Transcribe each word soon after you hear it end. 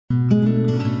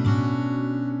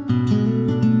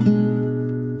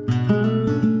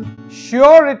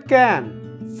Sure it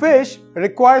can. Fish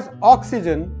requires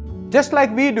oxygen just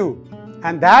like we do,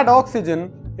 and that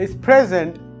oxygen is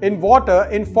present in water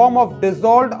in form of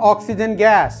dissolved oxygen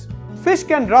gas. Fish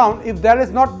can drown if there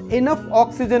is not enough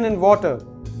oxygen in water.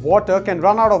 Water can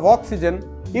run out of oxygen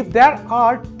if there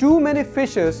are too many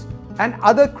fishes and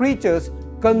other creatures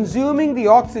consuming the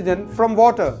oxygen from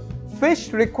water.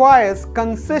 Fish requires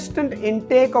consistent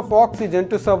intake of oxygen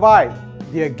to survive.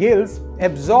 Their gills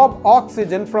absorb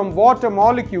oxygen from water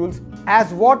molecules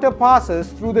as water passes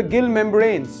through the gill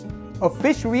membranes. A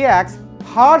fish reacts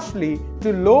harshly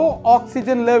to low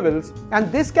oxygen levels, and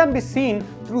this can be seen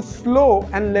through slow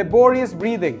and laborious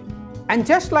breathing. And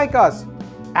just like us,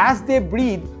 as they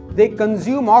breathe, they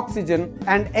consume oxygen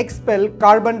and expel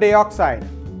carbon dioxide.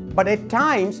 But at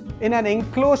times, in an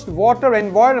enclosed water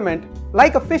environment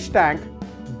like a fish tank,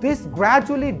 this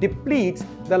gradually depletes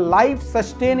the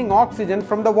life-sustaining oxygen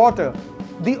from the water.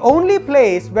 The only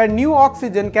place where new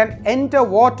oxygen can enter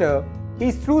water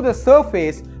is through the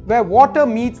surface where water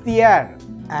meets the air.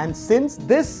 And since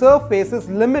this surface is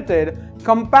limited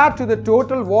compared to the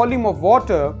total volume of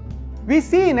water, we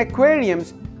see in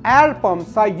aquariums air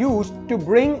pumps are used to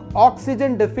bring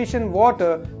oxygen-deficient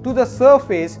water to the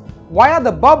surface via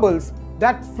the bubbles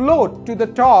that float to the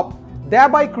top,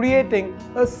 thereby creating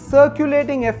a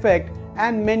circulating effect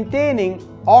and maintaining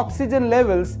oxygen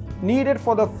levels needed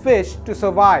for the fish to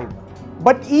survive.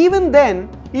 But even then,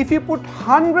 if you put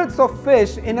hundreds of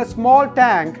fish in a small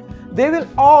tank, they will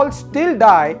all still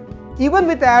die even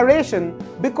with aeration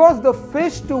because the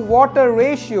fish to water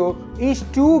ratio is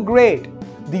too great.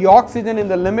 The oxygen in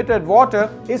the limited water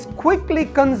is quickly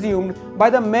consumed by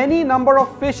the many number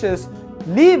of fishes,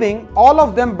 leaving all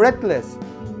of them breathless.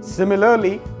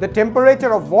 Similarly, the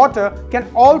temperature of water can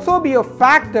also be a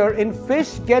factor in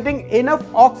fish getting enough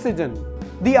oxygen.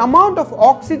 The amount of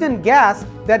oxygen gas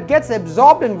that gets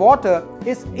absorbed in water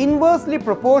is inversely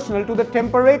proportional to the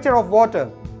temperature of water.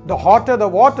 The hotter the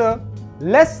water,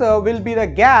 lesser will be the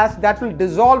gas that will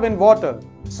dissolve in water.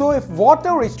 So if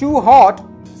water is too hot,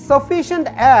 sufficient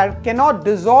air cannot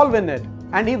dissolve in it,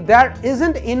 and if there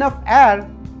isn't enough air,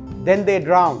 then they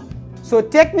drown. So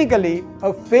technically,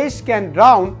 a fish can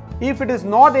drown if it is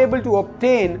not able to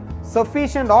obtain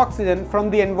sufficient oxygen from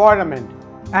the environment.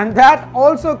 And that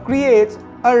also creates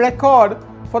a record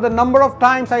for the number of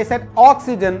times I said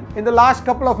oxygen in the last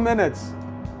couple of minutes.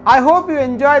 I hope you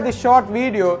enjoyed this short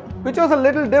video, which was a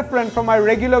little different from my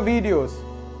regular videos.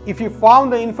 If you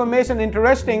found the information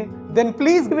interesting, then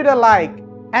please give it a like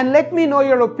and let me know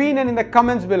your opinion in the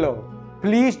comments below.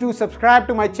 Please do subscribe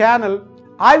to my channel.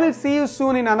 I will see you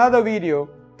soon in another video.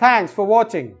 Thanks for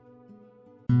watching.